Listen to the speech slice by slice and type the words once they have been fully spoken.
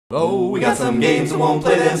Oh, we got some games that won't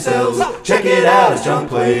play themselves. Check it out, it's Junk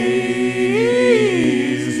Plays.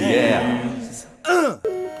 Yeah.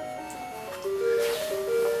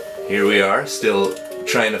 Here we are, still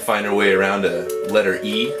trying to find our way around a letter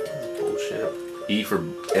E. Bullshit. E for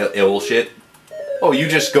bullshit. Oh, you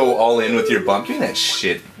just go all in with your bump. Give me that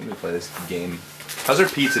shit. Let me play this game. How's our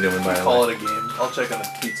pizza doing, by the way? Call it a game. I'll check on the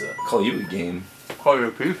pizza. Call you a game. Call you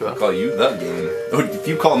a pizza. Call you the game. Oh, if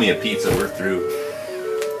you call me a pizza, we're through.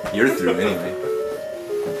 You're through anyway.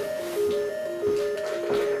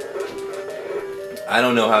 I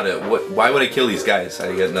don't know how to. Why would I kill these guys?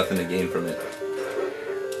 I got nothing to gain from it.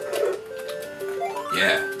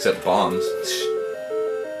 Yeah, except bombs.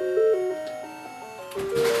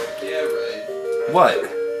 Yeah, right. What?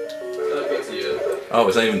 It's not pizza yet. Oh,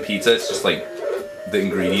 it's not even pizza. It's just like the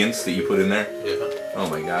ingredients that you put in there. Yeah. Oh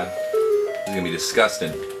my god, this is gonna be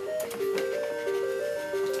disgusting.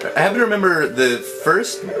 I happen to remember the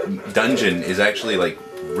first dungeon is actually like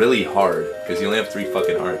really hard because you only have 3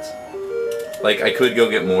 fucking hearts. Like I could go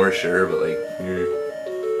get more, sure, but like I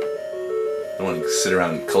don't want to sit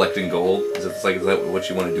around collecting gold. Is that what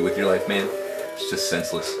you want to do with your life, man? It's just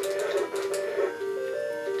senseless.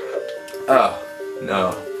 Oh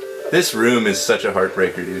no, this room is such a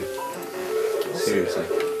heartbreaker, dude. Seriously.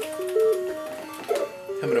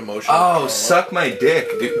 I'm an emotion. Oh, suck my dick,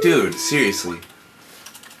 dude. Seriously.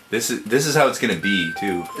 This is how it's gonna be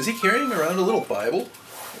too. Is he carrying around a little Bible?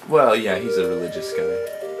 Well, yeah, he's a religious guy.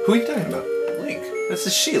 Who are you talking about? Link. That's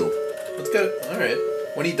his shield. Let's go. All right.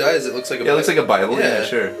 When he dies, it looks like a. Yeah, it looks like a Bible. Yeah, Yeah.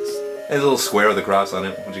 sure. And a little square with a cross on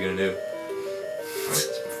it. What you gonna do?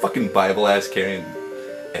 Fucking Bible ass carrying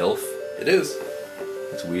elf. It is.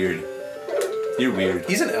 That's weird. You're weird.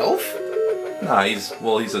 He's an elf? Nah, he's a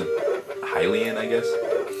Hylian, I guess.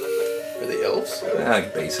 Are they elves?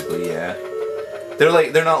 Basically, yeah.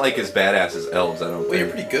 They're not like as badass as elves, I don't Well, you're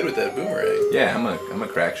think. pretty good with that boomerang. Yeah, I'm a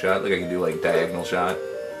crack shot. Like I can do like diagonal shot.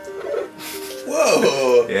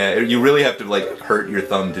 Whoa! Yeah, you really have to like hurt your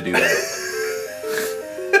thumb to do that.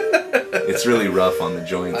 It's really rough on the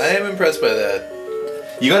joints. I am impressed by that.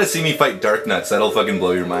 You gotta see me fight Dark Nuts. That'll fucking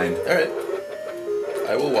blow your mind. All right.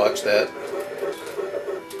 I will watch that.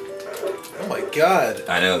 Oh my god.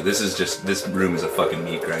 I know, this room is a fucking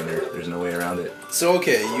meat grinder. There's no way around it. So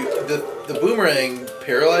okay, the boomerang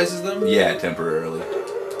paralyzes them? Yeah, temporarily.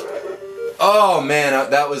 Oh man,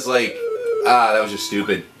 that was like, that was just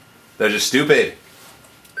stupid. That was just stupid.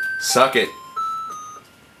 Suck it.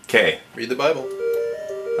 Okay. Read the Bible.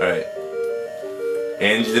 Alright.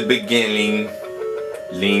 In the beginning,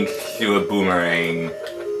 Link threw a boomerang.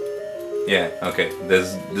 Yeah, okay.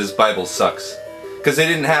 This Bible sucks. Because they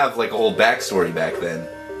didn't have like a whole backstory back then.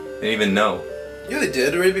 They didn't even know. Yeah, they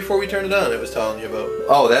did. Right before we turned it on, it was telling you about.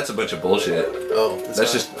 Oh, that's a bunch of bullshit. Oh,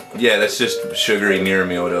 That's just sugary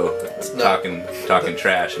Miyamoto talking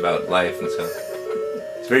trash about life and stuff.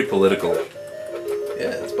 It's very political.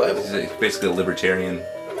 Yeah, it's Bible. He's basically a libertarian.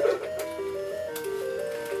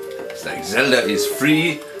 It's like Zelda is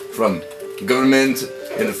free from government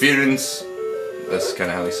interference. That's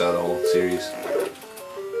kind of how he saw the whole series.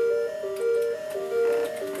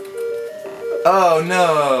 Oh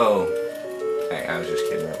no! I was just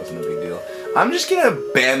kidding, that wasn't a big deal. I'm just gonna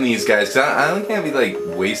ban these guys, because I can't be like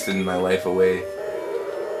wasting my life away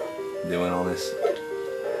doing all this.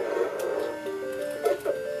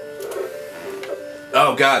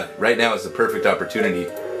 Oh god, right now is the perfect opportunity.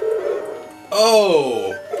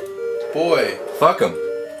 Oh! Boy. Fuck them.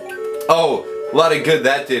 Oh, a lot of good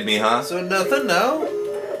that did me, huh? So nothing now?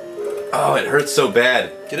 Oh, it hurts so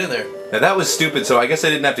bad. Get in there. Now that was stupid, so I guess I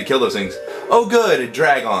didn't have to kill those things. Oh good, a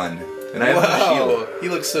Dragon. And I have a shield. He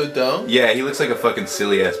looks so dumb. Yeah, he looks like a fucking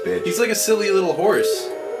silly ass bitch. He's like a silly little horse.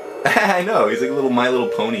 I know, he's like a little My Little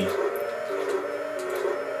Pony.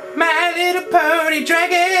 My Little Pony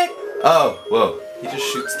Dragon! Oh, whoa. He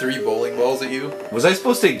just shoots 3 bowling balls at you. Was I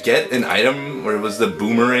supposed to get an item, or was the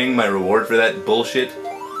boomerang my reward for that bullshit?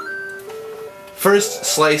 First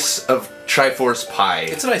slice of Triforce pie.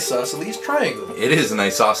 It's an isosceles triangle. It is an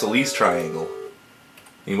isosceles triangle.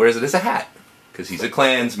 He wears it as a hat, because he's a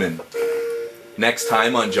Klansman. Next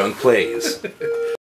time on Junk Plays.